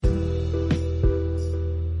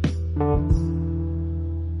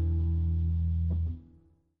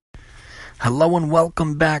Hello and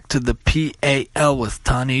welcome back to the PAL with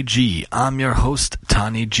Tani G. I'm your host,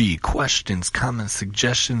 Tani G. Questions, comments,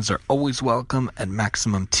 suggestions are always welcome at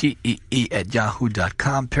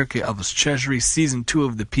MaximumTEE@yahoo.com. Pirkei Avos Treasury, Season 2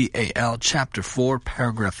 of the PAL, Chapter 4,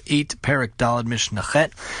 Paragraph 8, Perek Daled Mishnah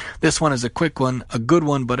Chet. This one is a quick one, a good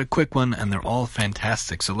one, but a quick one, and they're all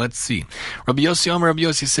fantastic. So let's see. Rabbi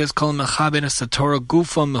Yossi says, Kol mechaber es Torah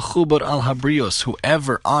gufa mechubot al habrios.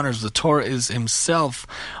 Whoever honors the Torah is himself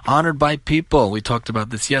honored by people. We talked about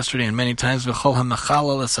this yesterday and many times. V'chol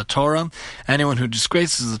hamechalel es Torah. Anyone who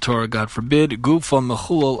disgraces the Torah, God forbid, gufa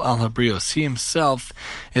mechulel al habrios. He himself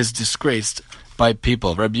is disgraced by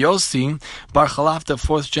people. Rabbi Yossi Bar Chalafta,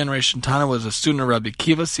 fourth generation Tana, was a student of Rabbi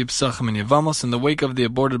Akiva, Sipsachim and Yevamos. In the wake of the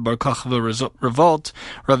aborted Bar Kochva revolt,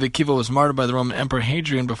 Rabbi Akiva was martyred by the Roman Emperor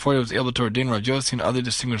Hadrian before he was able to ordain Rabbi Yossi and other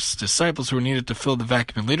distinguished disciples who were needed to fill the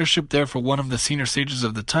vacuum in leadership. Therefore, one of the senior sages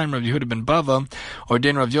of the time, Rabbi Yehuda ben Bava,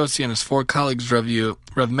 ordained Rabbi Yossi and his four colleagues, Rav Meir,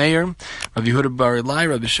 Rabbi Yehuda bar Eli,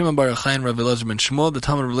 Rabbi Shimon bar Yochai, and Rabbi Elazar ben Shmuel. The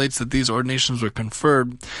Talmud relates that these ordinations were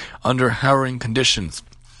conferred under harrowing conditions.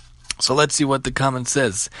 So let's see what the comment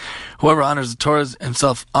says. Whoever honors the Torah is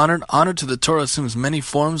himself honored. Honor to the Torah assumes many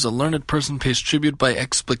forms. A learned person pays tribute by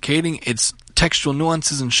explicating its textual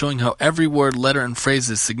nuances and showing how every word, letter, and phrase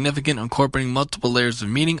is significant, incorporating multiple layers of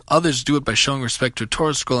meaning. Others do it by showing respect to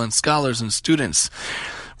Torah scroll and scholars and students.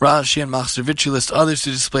 Rashi and Machzor Vitchi list others to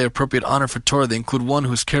display appropriate honor for Torah. They include one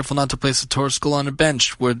who is careful not to place a Torah scroll on a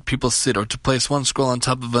bench where people sit, or to place one scroll on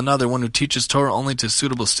top of another, one who teaches Torah only to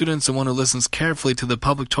suitable students, and one who listens carefully to the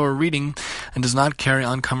public Torah reading and does not carry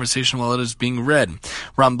on conversation while it is being read.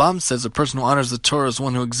 Rambam says a person who honors the Torah is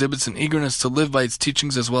one who exhibits an eagerness to live by its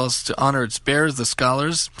teachings as well as to honor its bearers, the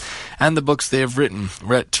scholars, and the books they have written.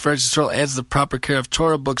 Tiferes Yisrael adds the proper care of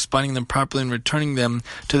Torah books, binding them properly and returning them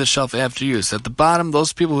to the shelf after use. At the bottom,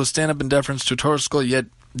 those people who stand up in deference to a Torah scroll yet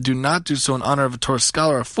do not do so in honor of a Torah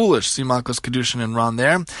scholar are foolish. See Makos Kedushin and Ron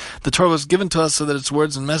there. The Torah was given to us so that its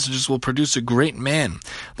words and messages will produce a great man.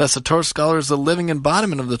 Thus, a Torah scholar is the living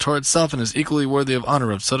embodiment of the Torah itself and is equally worthy of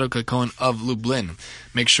honor. Of Tzadok HaKohen of Lublin.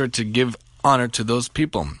 Make sure to give honor to those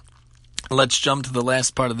people. Let's jump to the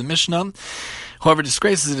last part of the Mishnah. Whoever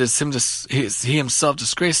disgraces it is he himself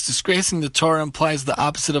disgraced. Disgracing the Torah implies the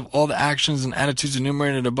opposite of all the actions and attitudes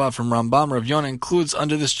enumerated above. From Rambam, Rav Yonah includes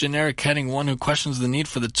under this generic heading one who questions the need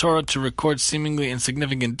for the Torah to record seemingly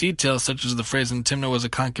insignificant details, such as the phrase, and Timnah was a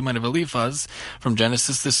concubine of Eliphaz. From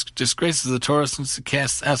Genesis, this disgraces the Torah since it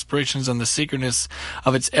casts aspirations on the sacredness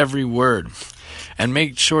of its every word. And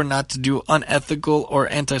make sure not to do unethical or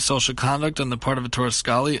antisocial conduct on the part of a Torah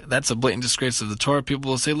scholar. That's a blatant disgrace of the Torah. People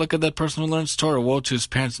will say, look at that person who learns Torah. Woe to his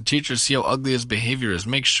parents and teachers. See how ugly his behavior is.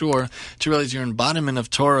 Make sure to realize you're an embodiment of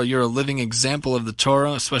Torah. You're a living example of the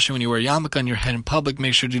Torah, especially when you wear yarmulke on your head in public.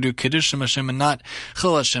 Make sure to do Kiddush Hashem and not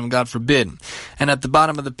Chil Hashem, God forbid. And at the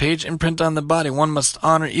bottom of the page, imprint on the body. One must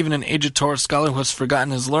honor even an aged Torah scholar who has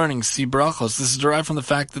forgotten his learning. See Brachos. This is derived from the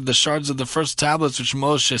fact that the shards of the first tablets which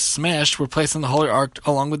Moshe smashed were placed in the Holy Ark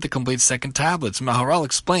along with the complete second tablets. Maharal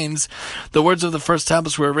explains, the words of the first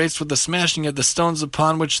tablets were erased with the smashing, yet the stones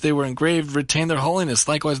upon which they were engraved retain their holiness.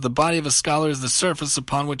 Likewise, the body of a scholar is the surface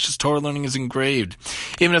upon which his Torah learning is engraved.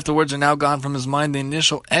 Even if the words are now gone from his mind, the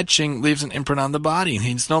initial etching leaves an imprint on the body.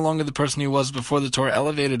 He's no longer the person he was before the Torah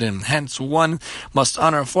elevated him. Hence, one must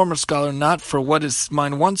honor a former scholar not for what his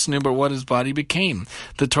mind once knew, but what his body became.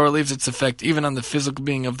 The Torah leaves its effect even on the physical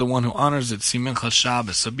being of the one who honors it. See Minchas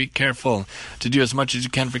Shabbos. So be careful to do as much as you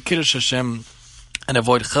can for Kiddush Hashem and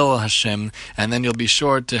avoid Chil Hashem, and then you'll be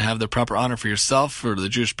sure to have the proper honor for yourself, for the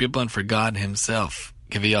Jewish people, and for God Himself.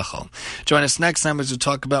 Kiviyachol. Join us next time as we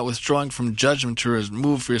talk about withdrawing from judgment to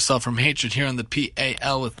remove for yourself from hatred here on the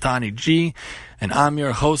PAL with Tani G, and I'm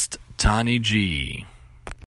your host, Tani G.